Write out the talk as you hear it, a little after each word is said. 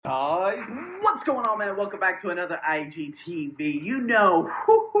What's going on, man? Welcome back to another IGTV.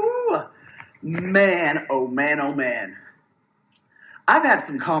 Man, oh man, oh man. I've had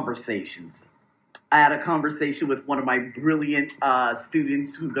some conversations. I had a conversation with one of my brilliant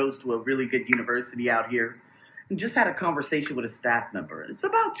students who goes to a really good university out here, and just had a conversation with a staff member. It's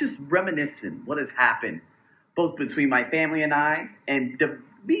about just reminiscing what has happened, both between my family and I, and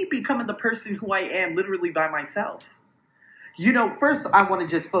me becoming the person who I am literally by myself. First I want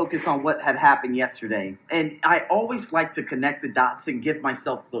to just focus on what had happened yesterday. And I always like to connect the dots and give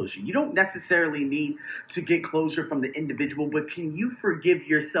myself closure. You don't necessarily need to get closure from the individual, but can you forgive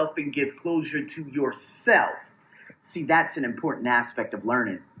yourself and give closure to yourself? See, that's an important aspect of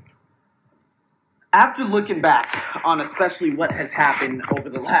learning. After looking back on especially what has happened over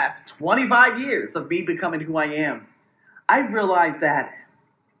the last 25 years of me becoming who I am, I realized that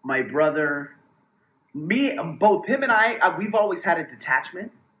my brother, both him and I, we've always had a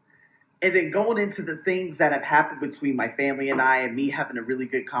detachment. And then going into the things that have happened between my family and I, and me having a really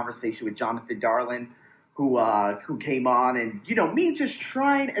good conversation with Jonathan Darlin, who came on, and me just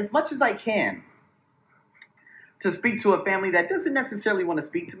trying as much as I can to speak to a family that doesn't necessarily want to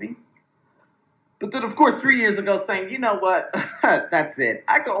speak to me. But then, of course, 3 years ago saying, you know what, that's it.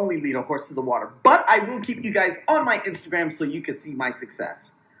 I can only lead a horse to the water. But I will keep you guys on my Instagram so you can see my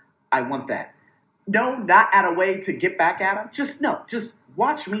success. I want that. No, not at a way to get back at him. Just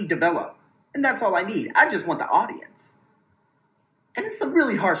watch me develop. And that's all I need. I just want the audience. And it's a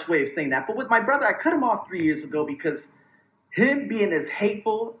really harsh way of saying that. But with my brother, I cut him off 3 years ago because him being as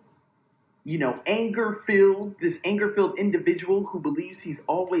hateful, this anger-filled individual who believes he's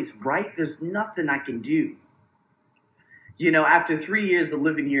always right, there's nothing I can do. After 3 years of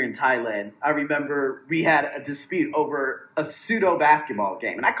living here in Thailand, I remember we had a dispute over a pseudo basketball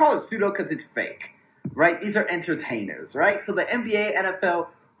game. And I call it pseudo because it's fake, right? These are entertainers, right? So the NBA, NFL,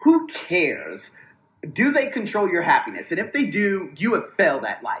 who cares? Do they control your happiness? And if they do, you have failed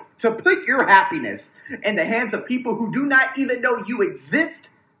at life. To put your happiness in the hands of people who do not even know you exist,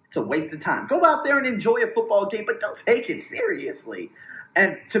 it's a waste of time. Go out there and enjoy a football game, but don't take it seriously.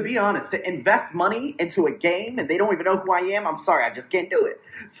 And to be honest, to invest money into a game and they don't even know who I am, I'm sorry, I just can't do it.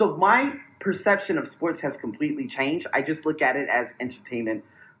 So my perception of sports has completely changed. I just look at it as entertainment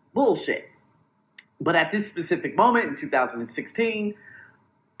bullshit. But at this specific moment in 2016,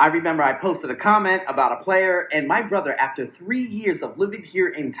 I remember I posted a comment about a player, and my brother, after 3 years of living here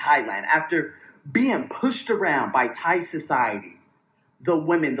in Thailand, after being pushed around by Thai society, the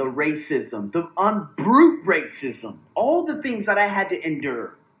women, the racism, the brute racism, all the things that I had to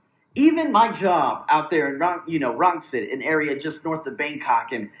endure. Even my job out there in Rangsit, an area just north of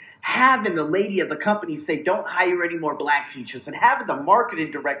Bangkok, and having the lady of the company say, don't hire any more black teachers, and having the marketing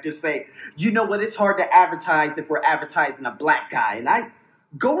director say, you know what, it's hard to advertise if we're advertising a black guy. And I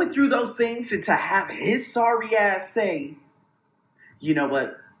going through those things, and to have his sorry ass say, you know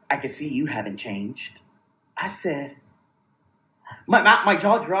what, I can see you haven't changed. I said, my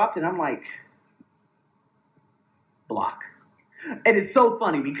jaw dropped, and I'm like, block. And it's so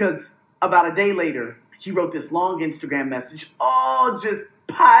funny because about a day later, he wrote this long Instagram message, just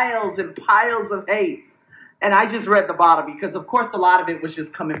piles and piles of hate. And I just read the bottom because, of course, a lot of it was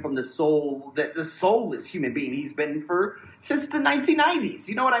just coming from the soulless human being he's been since the 1990s.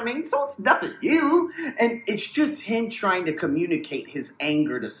 You know what I mean? So it's nothing new. And it's just him trying to communicate his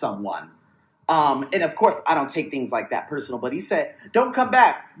anger to someone. And of course, I don't take things like that personal, but he said, don't come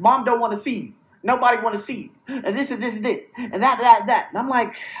back. Mom don't want to see you. Nobody want to see you. And this and this and this. And that. And I'm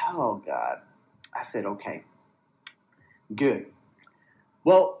like, oh, God. I said, okay. Good.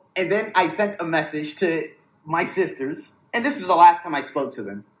 Well, and then I sent a message to my sisters. And this is the last time I spoke to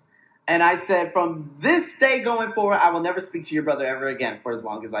them. And I said, from this day going forward, I will never speak to your brother ever again for as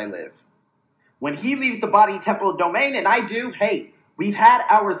long as I live. When he leaves the body temporal domain, and I do, hey, we've had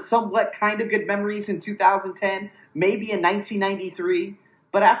our somewhat kind of good memories in 2010, maybe in 1993.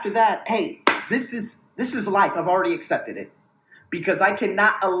 But after that, hey, this is life. I've already accepted it. Because I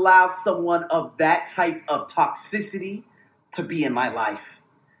cannot allow someone of that type of toxicity to be in my life.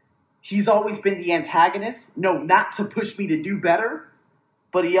 He's always been the antagonist. No, not to push me to do better.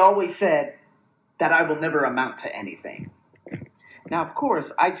 But he always said that I will never amount to anything. Now, of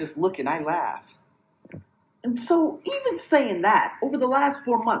course, I just look and I laugh. And so, even saying that, over the last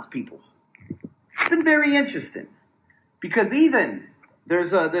 4 months, people, it's been very interesting. Because even,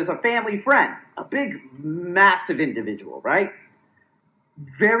 there's a family friend, a big, massive individual, right?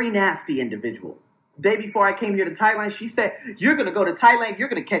 Very nasty individual. The day before I came here to Thailand, she said, you're going to go to Thailand, you're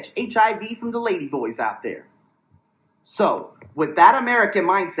going to catch HIV from the ladyboys out there. So, with that American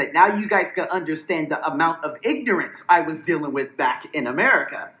mindset, now you guys can understand the amount of ignorance I was dealing with back in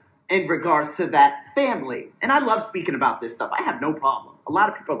America. in regards to that family. And I love speaking about this stuff. I have no problem. A lot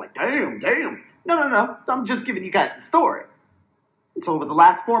of people are like, damn. No. I'm just giving you guys the story. So over the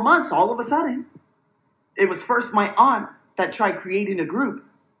last 4 months, all of a sudden, it was first my aunt that tried creating a group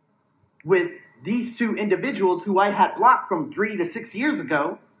with these two individuals who I had blocked from 3 to 6 years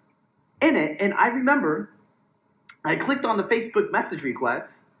ago in it. And I remember I clicked on the Facebook message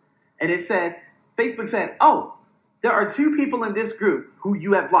request and Facebook said, oh, there are 2 people in this group who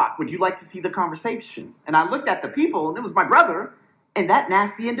you have blocked. Would you like to see the conversation? And I looked at the people and it was my brother and that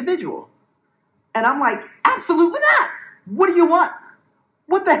nasty individual. And I'm like, absolutely not. What do you want?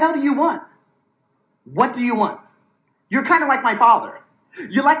 What the hell do you want? What do you want? You're kind of like my father.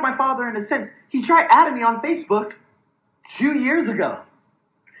 You're like my father in a sense. He tried adding me on Facebook 2 years ago.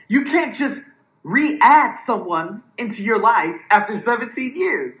 You can't just re-add someone into your life after 17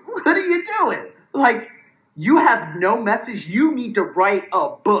 years. What are you doing? Like, you have no message. You need to write a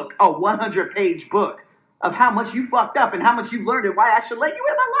book, a 100-page book of how much you fucked up and how much you learned and why I should let you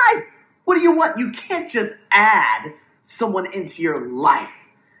in my life. What do you want? You can't just add someone into your life.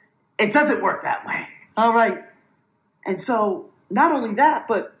 It doesn't work that way. All right. And so not only that,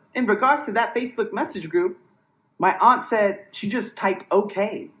 but in regards to that Facebook message group, my aunt said she just typed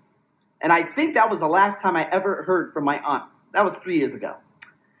okay. And I think that was the last time I ever heard from my aunt. That was 3 years ago.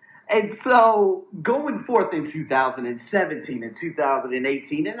 And so going forth in 2017 and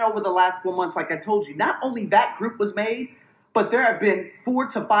 2018 and over the last 4 months, like I told you, not only that group was made, but there have been 4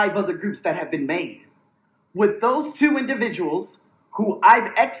 to 5 other groups that have been made with those 2 individuals who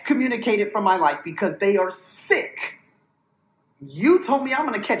I've excommunicated from my life because they are sick. You told me I'm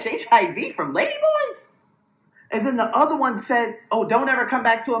going to catch HIV from ladyboys? And then the other one said, oh, don't ever come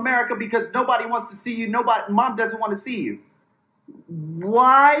back to America because nobody wants to see you. Mom doesn't want to see you.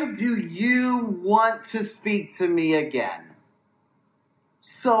 Why do you want to speak to me again?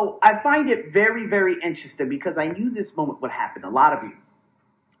 So I find it very, very interesting because I knew this moment would happen. A lot of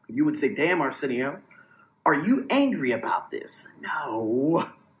you would say, damn, Arsenio, are you angry about this? No,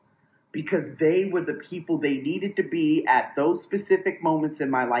 because they were the people they needed to be at those specific moments in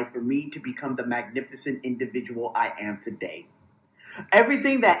my life for me to become the magnificent individual I am today.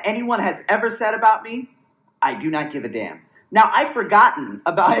 Everything that anyone has ever said about me, I do not give a damn. Now, I've forgotten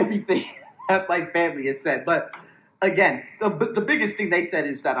about everything that my family has said, but again, the biggest thing they said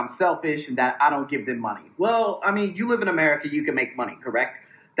is that I'm selfish and that I don't give them money. Well, I mean, you live in America, you can make money, correct?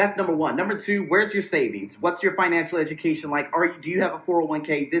 That's number 1. Number 2, where's your savings? What's your financial education like? Do you have a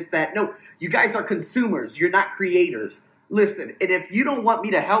 401k, this, that? No, you guys are consumers. You're not creators. Listen, and if you don't want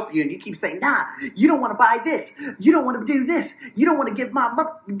me to help you and you keep saying, nah, you don't want to buy this, you don't want to do this, you don't want to give my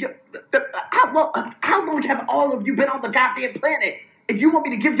money, how long have all of you been on the goddamn planet? If you want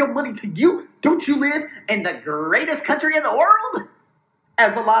me to give your money to you, don't you live in the greatest country in the world?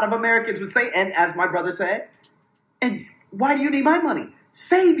 As a lot of Americans would say, and as my brother said. And why do you need my money?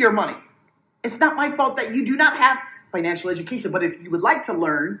 Save your money. It's not my fault that you do not have financial education. But if you would like to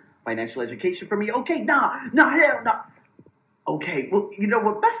learn financial education from me, okay, hell no. Okay, well, you know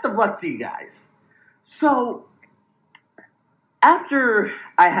what? Best of luck to you guys. So, after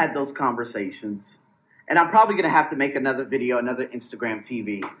I had those conversations, and I'm probably going to have to make another video, another Instagram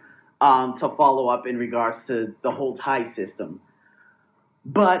TV, to follow up in regards to the whole Thai system.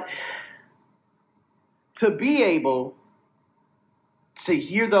 But to be able to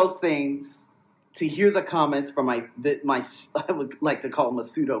hear those things, to hear the comments from my I would like to call them a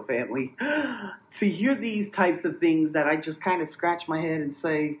pseudo family, to hear these types of things that I just kind of scratch my head and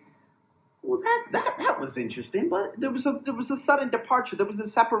say, well, that was interesting, but there was a sudden departure. There was a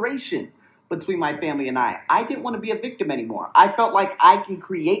separation between my family and I. I didn't want to be a victim anymore. I felt like I can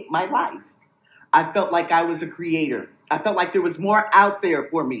create my life. I felt like I was a creator. I felt like there was more out there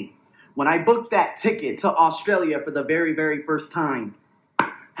for me. When I booked that ticket to Australia for the very, very first time,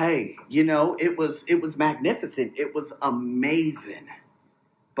 hey, you know, it was magnificent. It was amazing.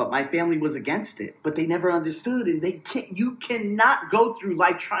 But my family was against it. But they never understood. And you cannot go through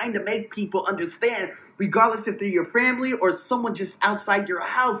life trying to make people understand, regardless if they're your family or someone just outside your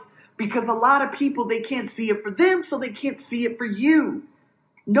house. Because a lot of people, they can't see it for them, so they can't see it for you.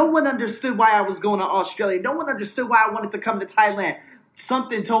 No one understood why I was going to Australia. No one understood why I wanted to come to Thailand.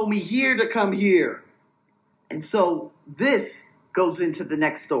 Something told me here to come here. And so this goes into the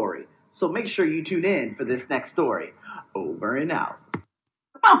next story. So make sure you tune in for this next story. Over and out.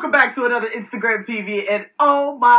 Welcome back to another Instagram TV. And oh my